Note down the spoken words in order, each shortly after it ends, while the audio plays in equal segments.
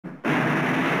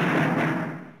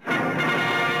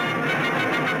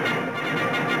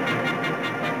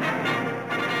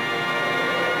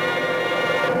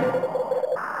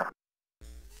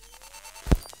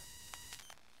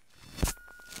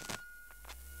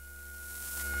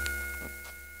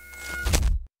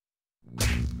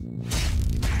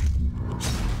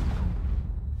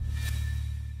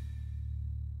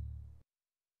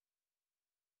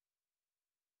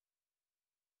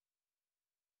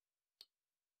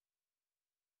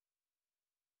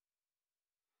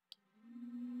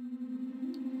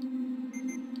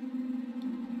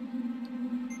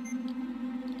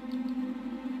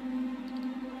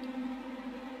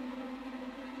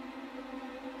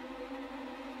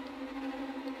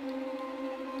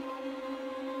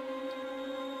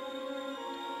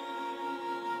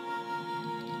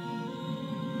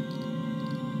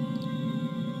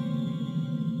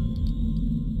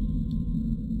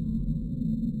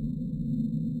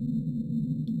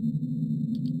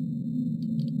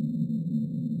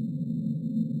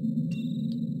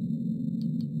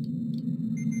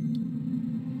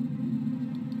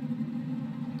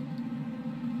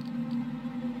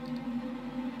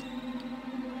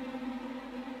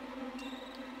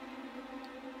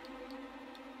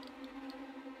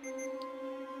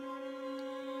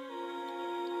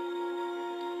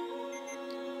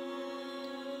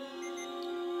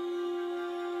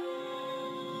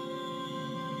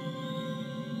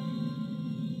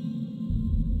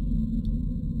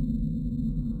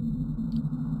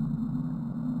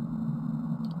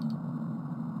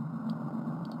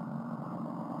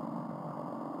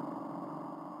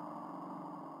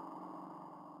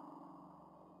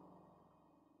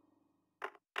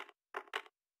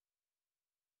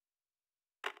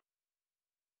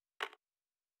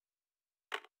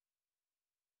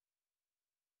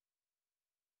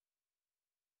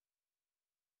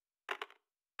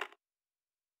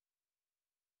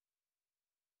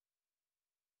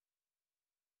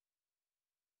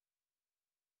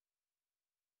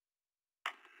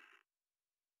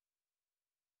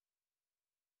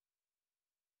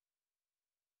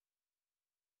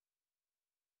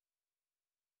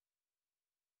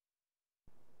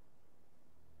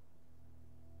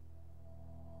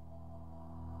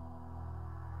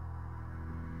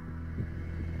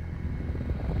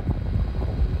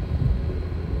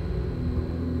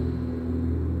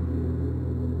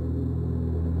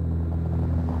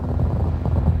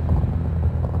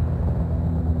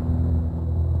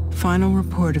Final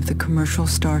report of the commercial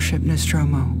starship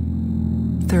Nostromo.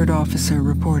 Third officer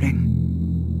reporting.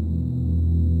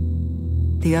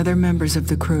 The other members of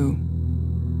the crew: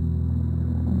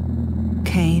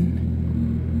 Kane,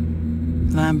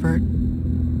 Lambert,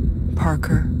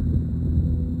 Parker,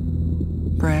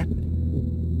 Brett,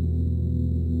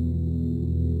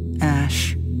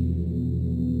 Ash,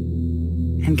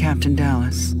 and Captain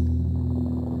Dallas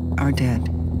are dead.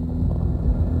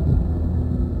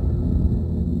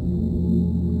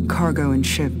 Cargo and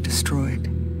ship destroyed.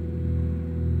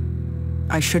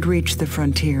 I should reach the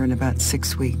frontier in about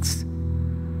 6 weeks.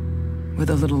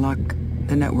 With a little luck,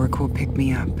 the network will pick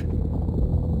me up.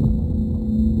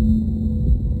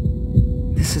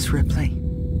 This is Ripley.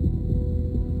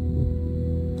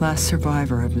 Last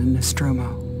survivor of the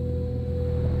Nostromo.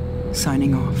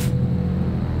 Signing off.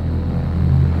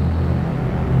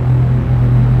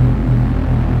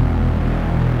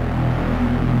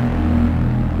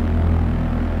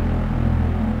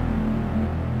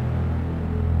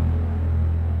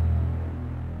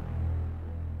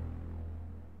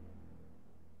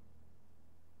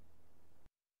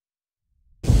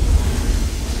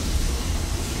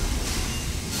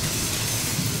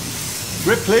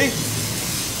 Ripley?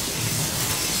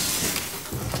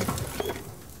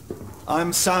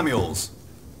 I'm Samuels.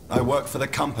 I work for the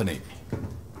company.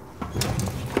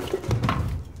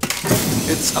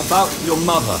 It's about your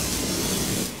mother.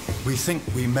 We think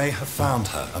we may have found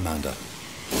her, Amanda.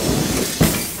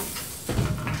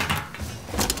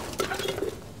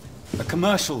 A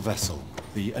commercial vessel,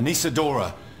 the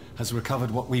Anesidora, has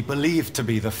recovered what we believe to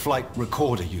be the flight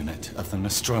recorder unit of the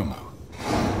Nostromo.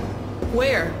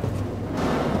 Where?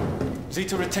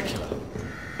 Zeta Reticula.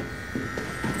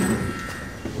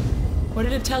 What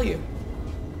did it tell you?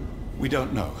 We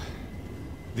don't know.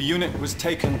 The unit was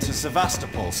taken to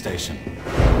Sevastopol station.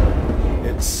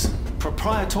 It's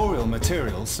proprietorial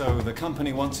material, so the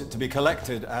company wants it to be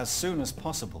collected as soon as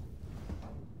possible.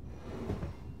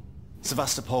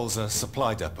 Sevastopol's a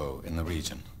supply depot in the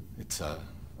region. It's a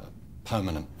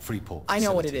permanent Freeport facility. I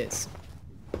know what it is.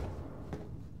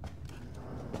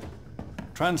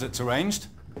 Transit's arranged.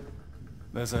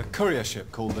 There's a courier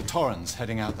ship called the Torrens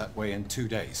heading out that way in 2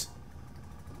 days.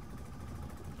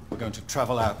 We're going to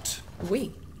travel out.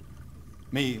 We?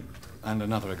 Me and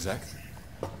another exec.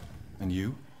 And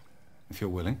you, if you're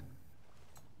willing.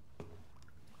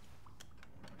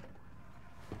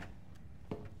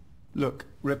 Look,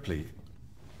 Ripley,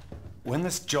 when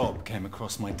this job came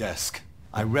across my desk,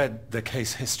 I read the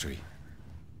case history.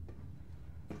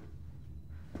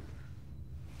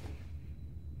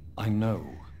 I know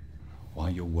why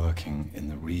you're working in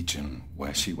the region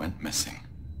where she went missing.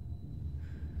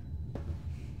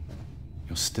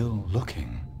 You're still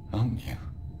looking, aren't you?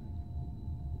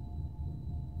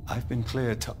 I've been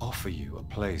cleared to offer you a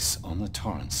place on the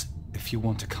Torrens if you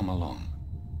want to come along.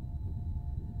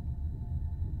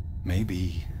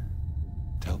 Maybe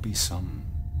there'll be some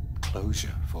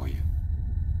closure for you.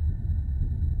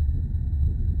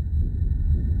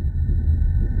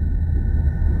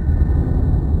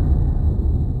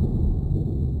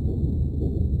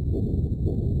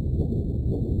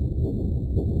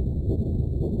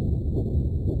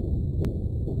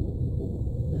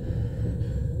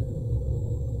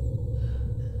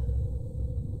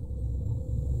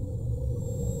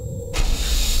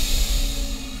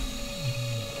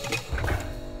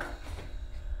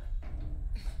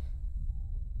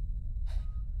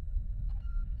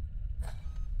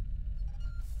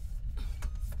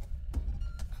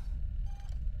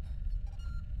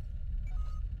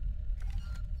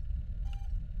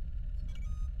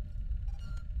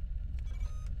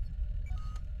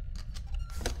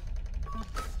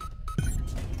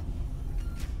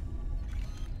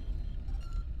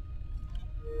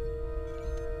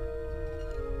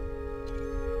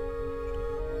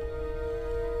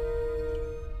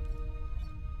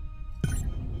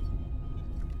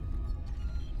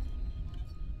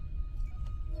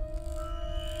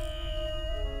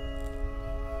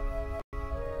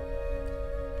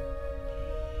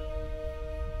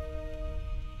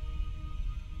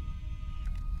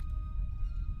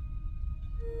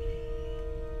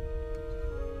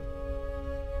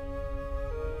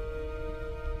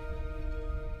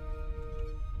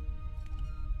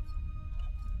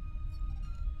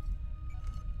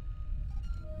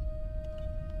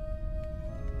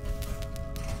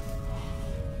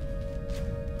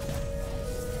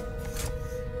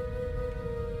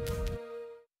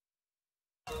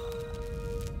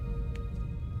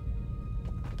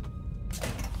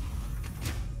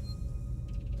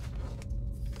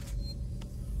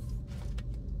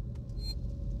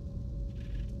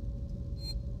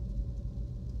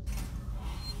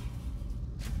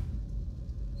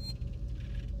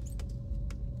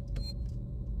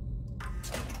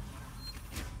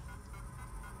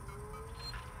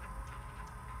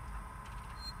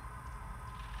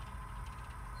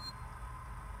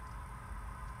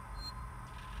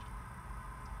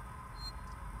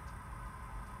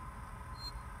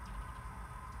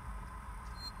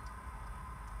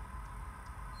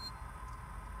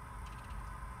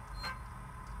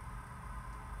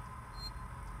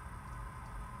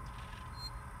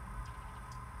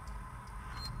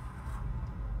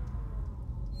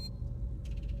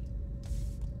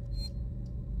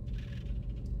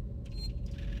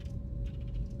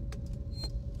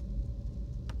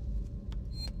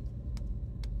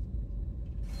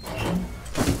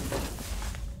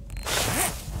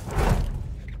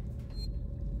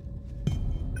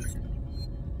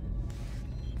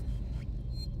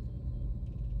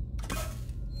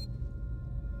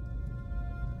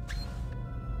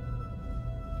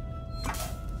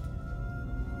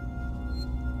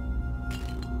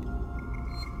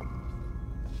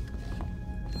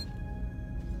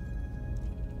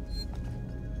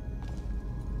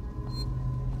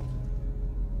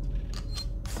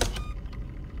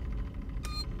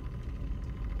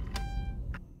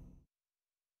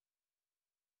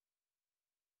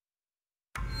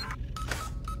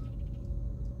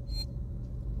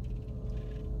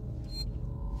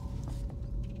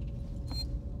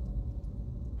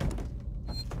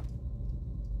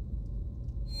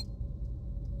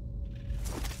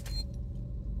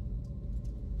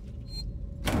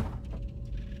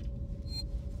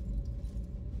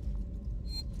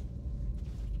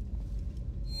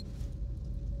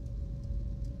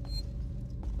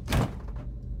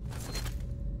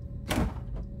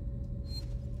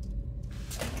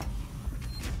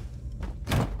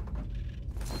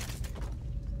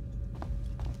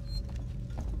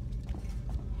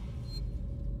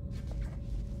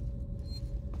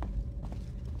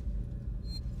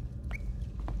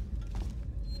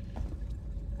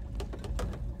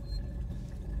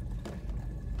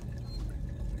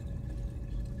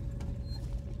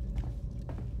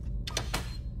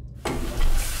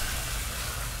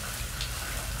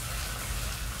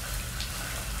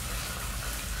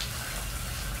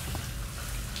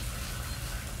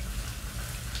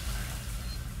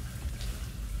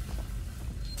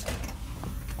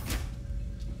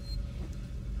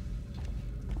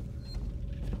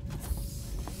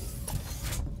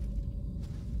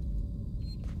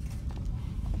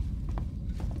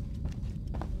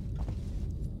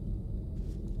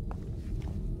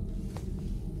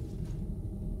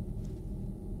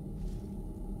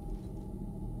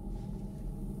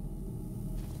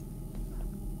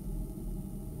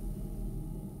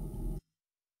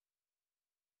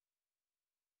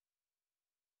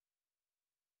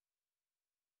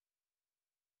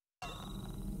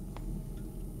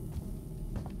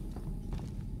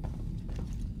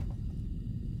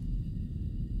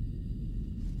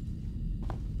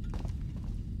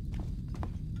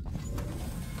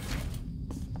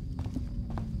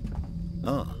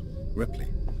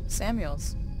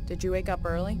 Samuels, did you wake up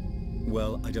early?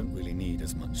 Well, I don't really need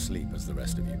as much sleep as the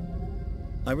rest of you.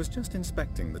 I was just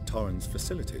inspecting the Torrens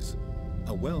facilities.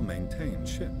 A well-maintained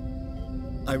ship.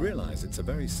 I realize it's a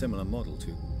very similar model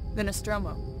to... The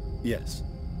Nostromo. Yes,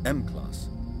 M-Class.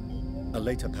 A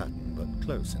later pattern, but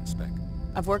close in spec.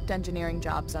 I've worked engineering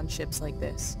jobs on ships like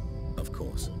this. Of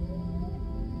course.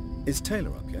 Is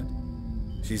Taylor up yet?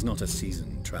 She's not a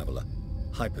seasoned traveler.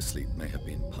 Hypersleep may have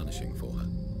been punishing for her.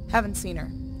 Haven't seen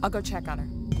her. I'll go check on her.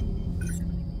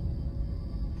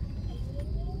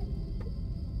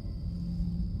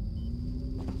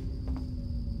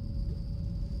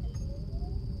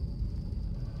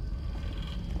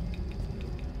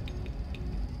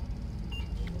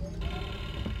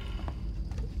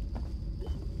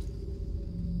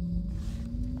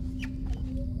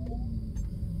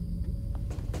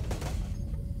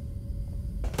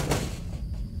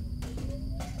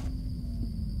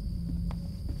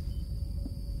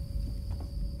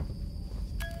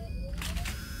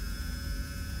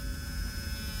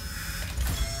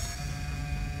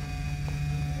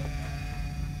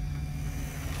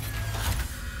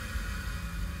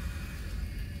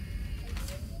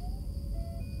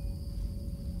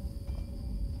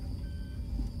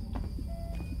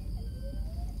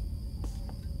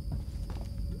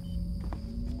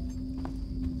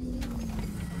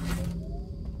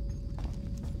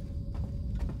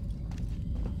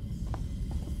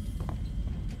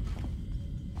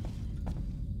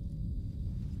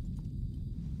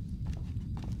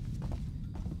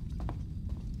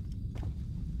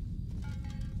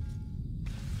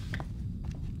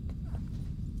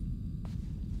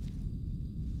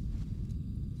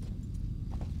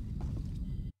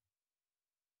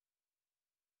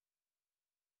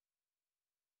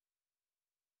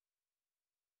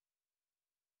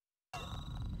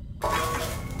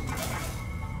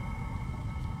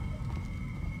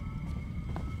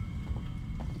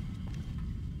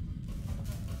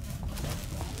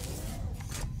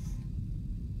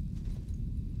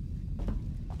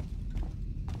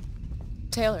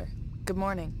 Taylor, good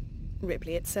morning.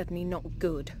 Ripley, it's certainly not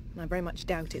good. I very much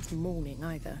doubt it's morning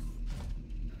either.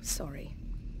 Sorry.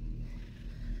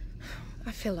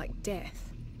 I feel like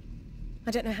death.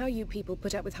 I don't know how you people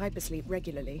put up with hypersleep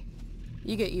regularly.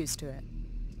 You get used to it.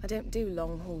 I don't do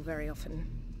long haul very often.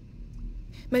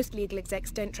 Most legal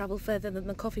execs don't travel further than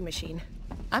the coffee machine.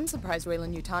 I'm surprised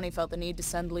Weyland-Yutani felt the need to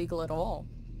send legal at all.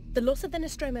 The loss of the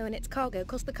Nostromo and its cargo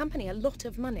cost the company a lot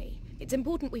of money. It's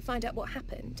important we find out what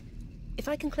happened. If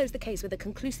I can close the case with a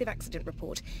conclusive accident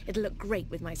report, it'll look great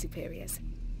with my superiors.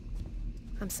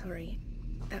 I'm sorry.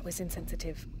 That was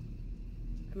insensitive.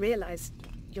 I realize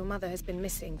your mother has been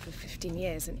missing for 15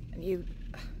 years and you...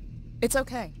 It's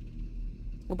okay.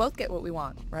 We'll both get what we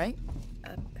want, right?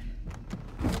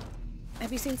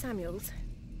 Have you seen Samuels?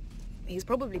 He's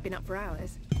probably been up for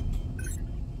hours.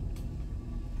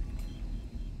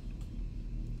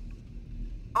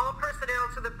 All personnel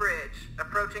to the bridge,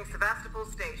 approaching Sevastopol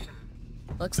Station.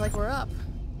 Looks like we're up.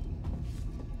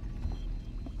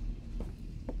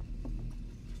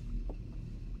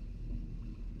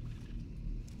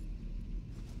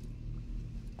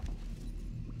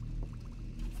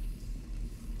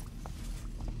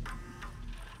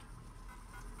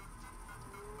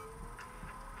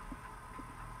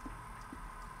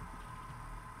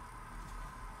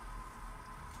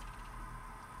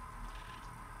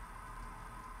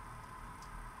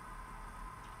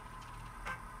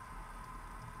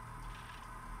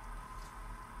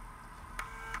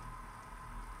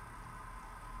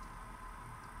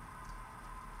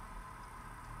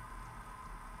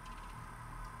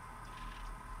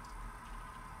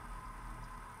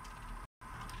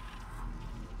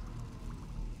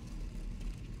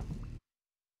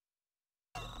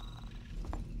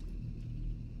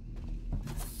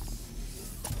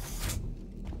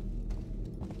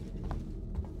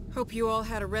 Hope you all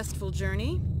had a restful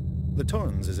journey. The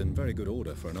Torrens is in very good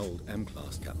order for an old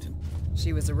M-Class captain.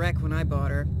 She was a wreck when I bought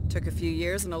her. Took a few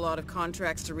years and a lot of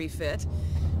contracts to refit.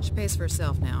 She pays for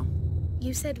herself now.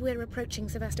 You said we're approaching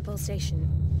Sevastopol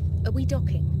Station. Are we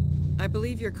docking? I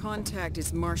believe your contact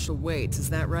is Marshal Waits, is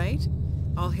that right?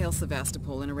 I'll hail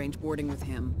Sevastopol and arrange boarding with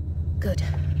him. Good.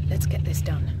 Let's get this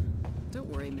done. Don't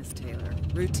worry, Miss Taylor.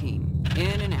 Routine.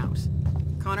 In and out.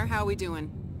 Connor, how we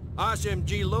doing?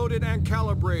 SMG loaded and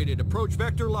calibrated. Approach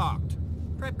vector locked.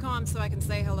 Prep comm so I can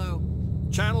say hello.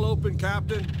 Channel open,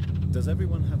 Captain. Does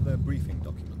everyone have their briefing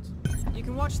documents? You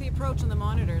can watch the approach on the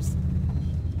monitors.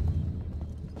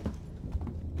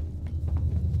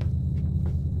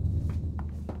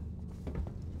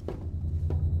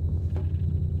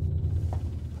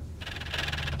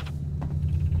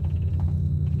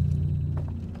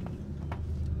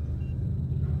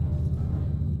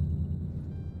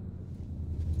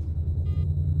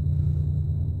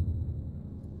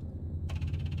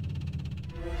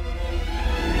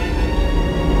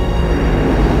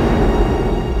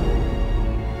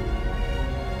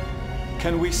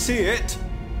 we see it?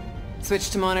 Switch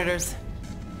to monitors.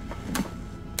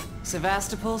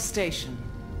 Sevastopol Station.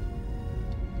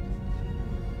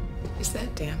 Is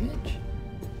that damage?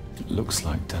 It looks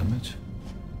like damage.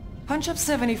 Punch up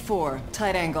 74,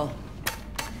 tight angle.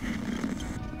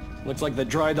 Looks like the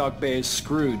dry dock bay is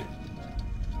screwed.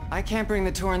 I can't bring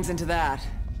the Torrens into that.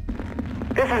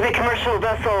 This is the commercial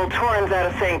vessel Torrens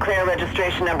out of St. Clair,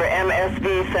 registration number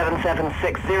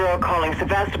MSV7760, calling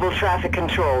Sevastopol Traffic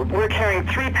Control. We're carrying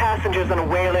 3 passengers on a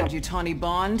Wayland... Yutani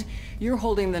Bond, you're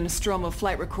holding the Nostromo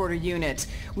flight recorder unit.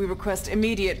 We request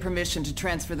immediate permission to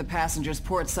transfer the passengers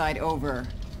port side over.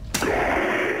 This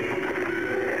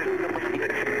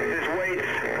Waits,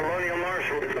 Colonial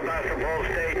Marshal, Sevastopol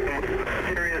Station.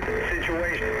 Serious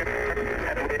situation.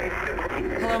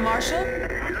 Hello, Marshal?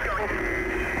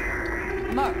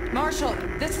 Marshal,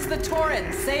 this is the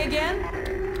Torrens. Say again?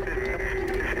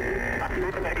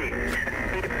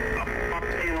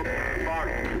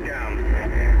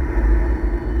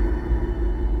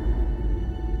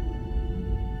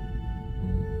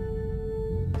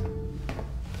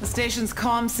 The station's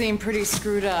comms seem pretty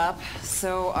screwed up,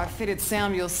 so I fitted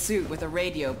Samuel's suit with a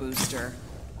radio booster.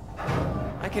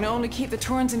 I can only keep the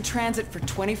Torrens in transit for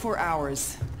 24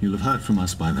 hours. You'll have heard from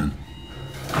us by then.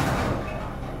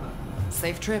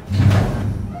 Safe trip.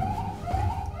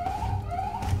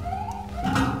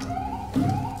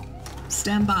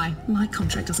 Stand by. My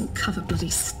contract doesn't cover bloody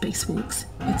spacewalks.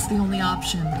 It's the only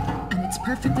option, and it's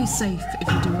perfectly safe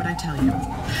if you do what I tell you.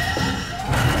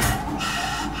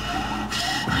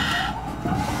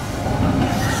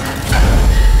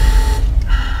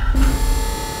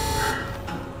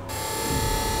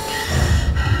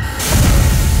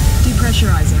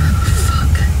 Depressurizing. Oh,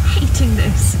 fuck. Hating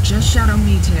this. Just shadow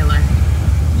me, Taylor.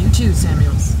 You too,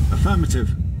 Samuels.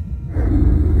 Affirmative.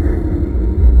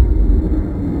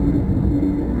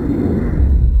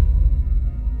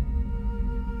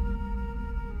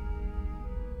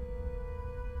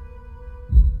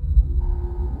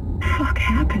 Fuck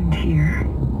happened here?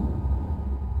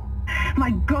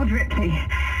 My God, Ripley.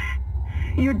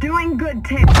 You're doing good,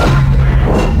 Taylor.